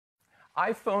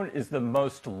iPhone is the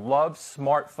most loved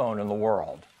smartphone in the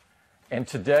world. And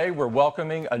today we're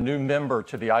welcoming a new member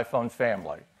to the iPhone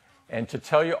family. And to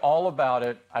tell you all about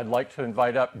it, I'd like to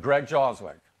invite up Greg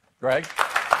Joswick. Greg?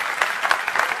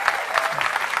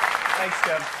 Thanks,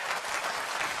 Tim.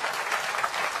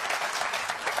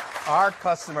 Our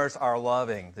customers are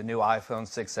loving the new iPhone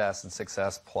 6s and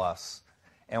 6s Plus.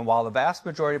 And while the vast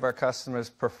majority of our customers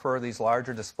prefer these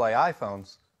larger display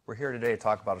iPhones, we're here today to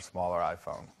talk about a smaller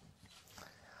iPhone.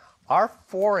 Our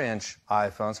 4-inch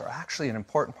iPhones are actually an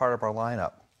important part of our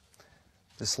lineup.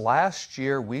 This last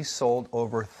year, we sold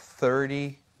over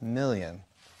 30 million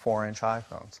 4-inch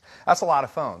iPhones. That's a lot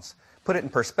of phones. Put it in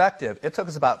perspective, it took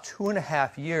us about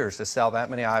 2.5 years to sell that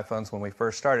many iPhones when we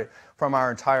first started from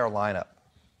our entire lineup.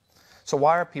 So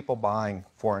why are people buying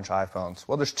 4-inch iPhones?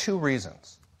 Well, there's two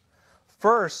reasons.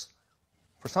 First,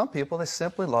 for some people, they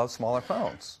simply love smaller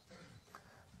phones.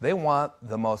 They want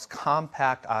the most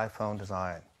compact iPhone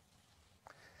design.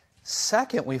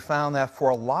 Second, we found that for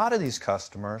a lot of these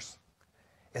customers,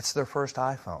 it's their first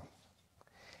iPhone.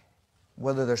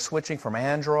 Whether they're switching from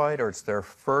Android or it's their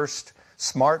first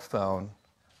smartphone,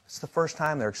 it's the first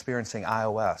time they're experiencing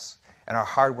iOS and our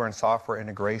hardware and software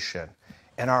integration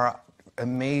and our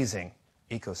amazing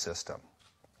ecosystem.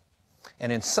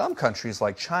 And in some countries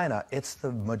like China, it's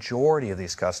the majority of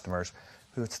these customers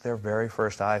who it's their very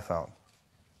first iPhone.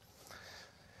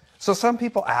 So some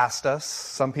people asked us,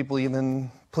 some people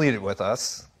even pleaded with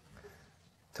us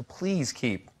to please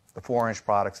keep the 4-inch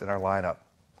products in our lineup.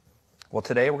 Well,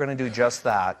 today we're going to do just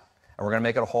that, and we're going to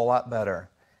make it a whole lot better.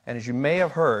 And as you may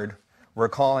have heard, we're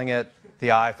calling it the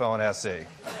iPhone SE.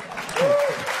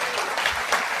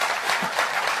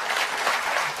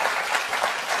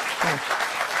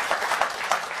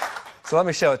 So let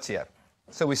me show it to you.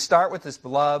 So we start with this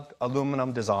beloved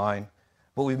aluminum design,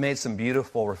 but we've made some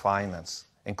beautiful refinements,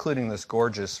 including this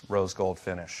gorgeous rose gold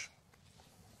finish.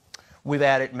 We've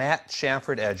added matte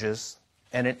chamfered edges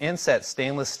and an inset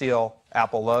stainless steel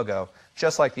Apple logo,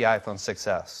 just like the iPhone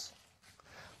 6s.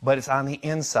 But it's on the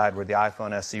inside where the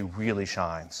iPhone SE really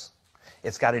shines.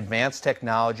 It's got advanced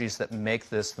technologies that make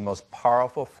this the most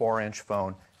powerful 4-inch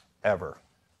phone ever.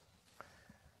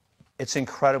 It's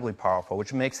incredibly powerful,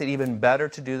 which makes it even better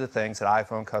to do the things that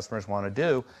iPhone customers want to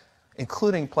do,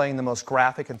 including playing the most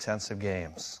graphic-intensive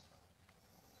games.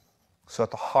 So at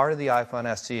the heart of the iPhone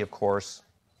SE, of course,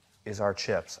 is our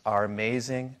chips, our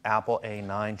amazing Apple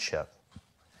A9 chip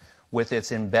with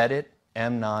its embedded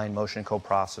M9 motion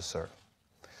coprocessor.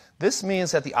 This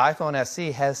means that the iPhone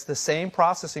SE has the same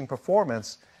processing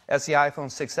performance as the iPhone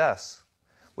 6s,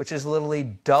 which is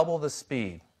literally double the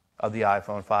speed of the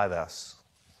iPhone 5s.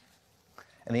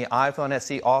 And the iPhone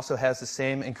SE also has the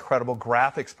same incredible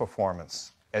graphics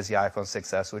performance as the iPhone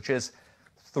 6s, which is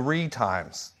 3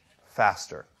 times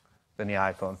faster than the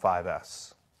iPhone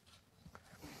 5s.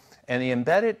 And the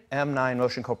embedded M9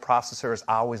 motion coprocessor is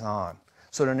always on,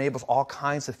 so it enables all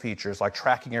kinds of features like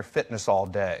tracking your fitness all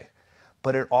day.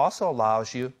 But it also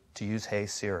allows you to use Hey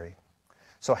Siri.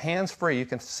 So hands-free, you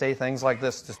can say things like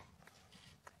this. Just,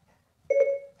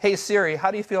 Hey Siri, how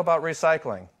do you feel about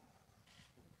recycling?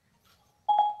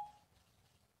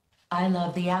 I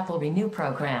love the Apple Renew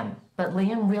program, but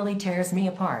Liam really tears me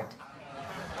apart.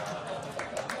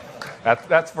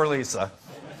 That's for Lisa.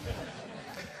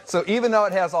 So even though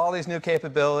it has all these new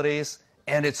capabilities,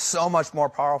 and it's so much more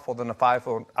powerful than the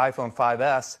iPhone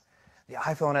 5s, the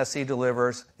iPhone SE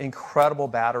delivers incredible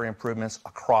battery improvements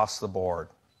across the board.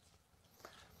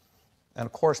 And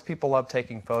of course, people love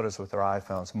taking photos with their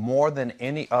iPhones more than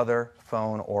any other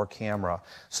phone or camera.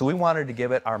 So we wanted to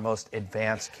give it our most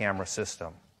advanced camera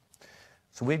system.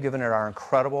 So we've given it our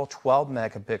incredible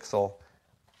 12-megapixel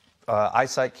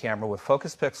isight camera with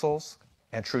focus pixels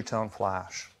and True Tone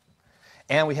flash.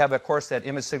 And we have, of course, that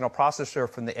image signal processor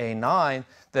from the A9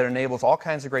 that enables all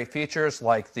kinds of great features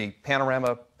like the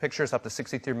panorama pictures up to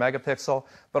 63 megapixel,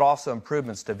 but also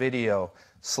improvements to video,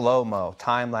 slow-mo,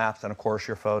 time-lapse, and of course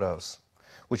your photos,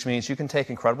 which means you can take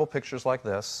incredible pictures like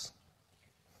this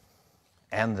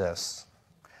and this.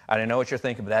 I know what you're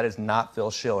thinking, but that is not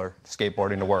Phil Schiller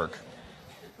skateboarding to work.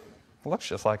 It looks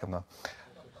just like him, though.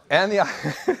 And the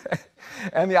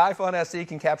iPhone SE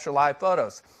can capture live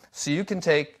photos. So you can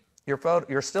take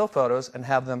your still photos and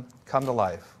have them come to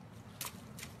life.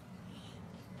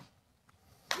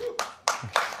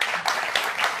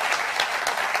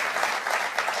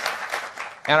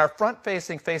 And our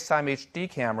front-facing FaceTime HD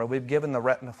camera, we've given the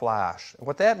Retina Flash.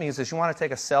 What that means is you want to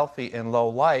take a selfie in low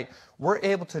light, we're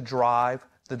able to drive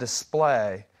the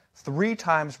display 3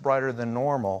 times brighter than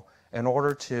normal in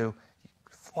order to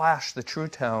flash the True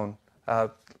Tone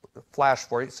flash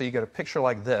for you, so you get a picture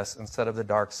like this instead of the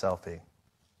dark selfie.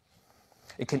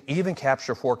 It can even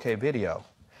capture 4K video.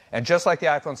 And just like the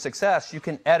iPhone 6s, you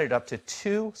can edit up to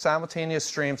 2 simultaneous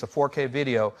streams of 4K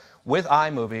video with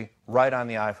iMovie right on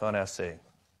the iPhone SE.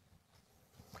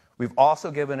 We've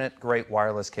also given it great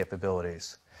wireless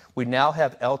capabilities. We now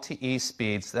have LTE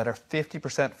speeds that are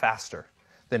 50% faster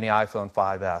than the iPhone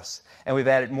 5s. And we've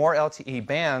added more LTE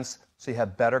bands so you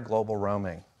have better global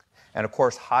roaming. And of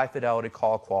course, high fidelity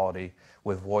call quality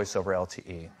with voice over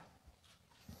LTE.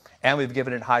 And we've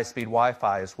given it high-speed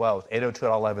Wi-Fi as well with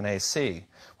 802.11ac,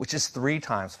 which is 3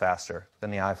 times faster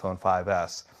than the iPhone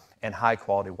 5s. And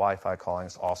high-quality Wi-Fi calling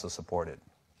is also supported.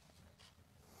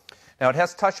 Now, it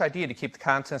has Touch ID to keep the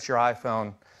contents of your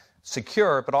iPhone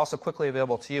secure, but also quickly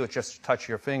available to you with just a touch of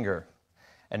your finger.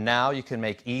 And now you can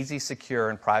make easy,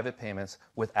 secure, and private payments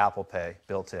with Apple Pay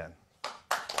built in.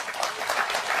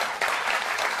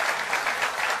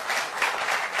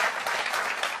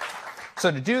 So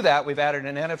to do that, we've added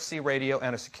an NFC radio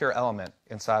and a secure element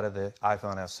inside of the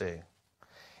iPhone SE.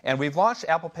 And we've launched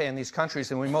Apple Pay in these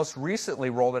countries, and we most recently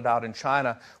rolled it out in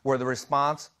China, where the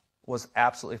response was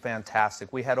absolutely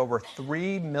fantastic. We had over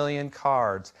 3 million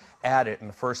cards added in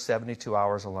the first 72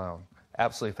 hours alone.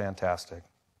 Absolutely fantastic.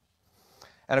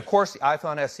 And of course, the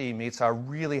iPhone SE meets our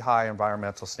really high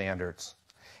environmental standards.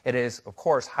 It is, of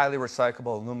course, highly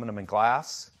recyclable aluminum and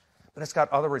glass, but it's got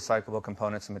other recyclable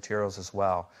components and materials as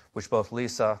well, which both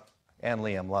Lisa and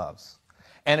Liam loves.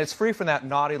 And it's free from that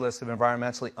naughty list of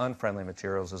environmentally unfriendly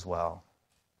materials as well.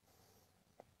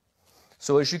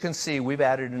 So as you can see, we've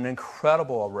added an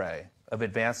incredible array of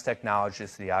advanced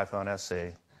technologies to the iPhone SE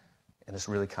in this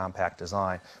really compact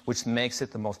design, which makes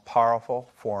it the most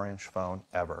powerful 4-inch phone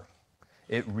ever.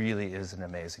 It really is an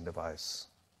amazing device.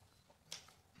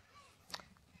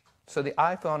 So the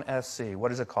iPhone SE, what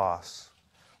does it cost?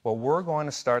 Well, we're going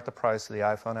to start the price of the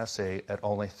iPhone SE at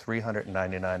only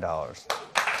 $399.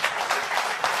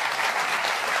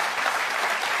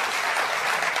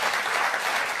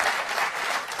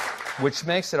 Which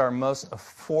makes it our most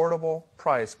affordable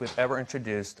price we've ever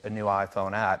introduced a new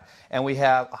iPhone at. And we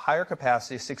have a higher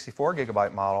capacity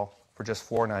 64-gigabyte model for just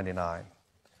 $499.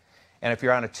 And if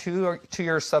you're on a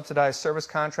two-year subsidized service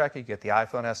contract, you get the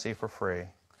iPhone SE for free.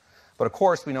 But of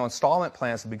course, we know installment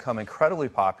plans have become incredibly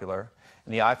popular,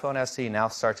 and the iPhone SE now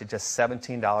starts at just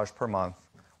 $17 per month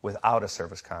without a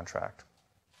service contract.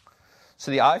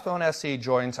 So the iPhone SE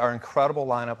joins our incredible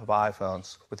lineup of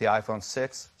iPhones with the iPhone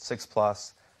 6, 6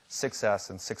 Plus, 6S,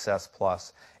 and 6S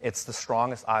Plus. It's the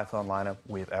strongest iPhone lineup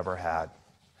we've ever had.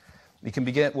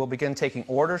 We'll begin taking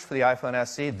orders for the iPhone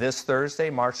SE this Thursday,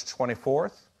 March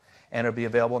 24th, and it'll be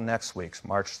available next week,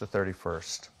 March the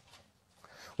 31st.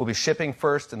 We'll be shipping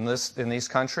first in these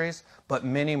countries, but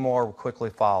many more will quickly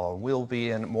follow. We'll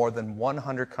be in more than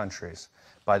 100 countries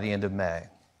by the end of May.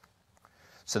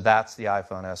 So that's the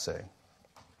iPhone SE.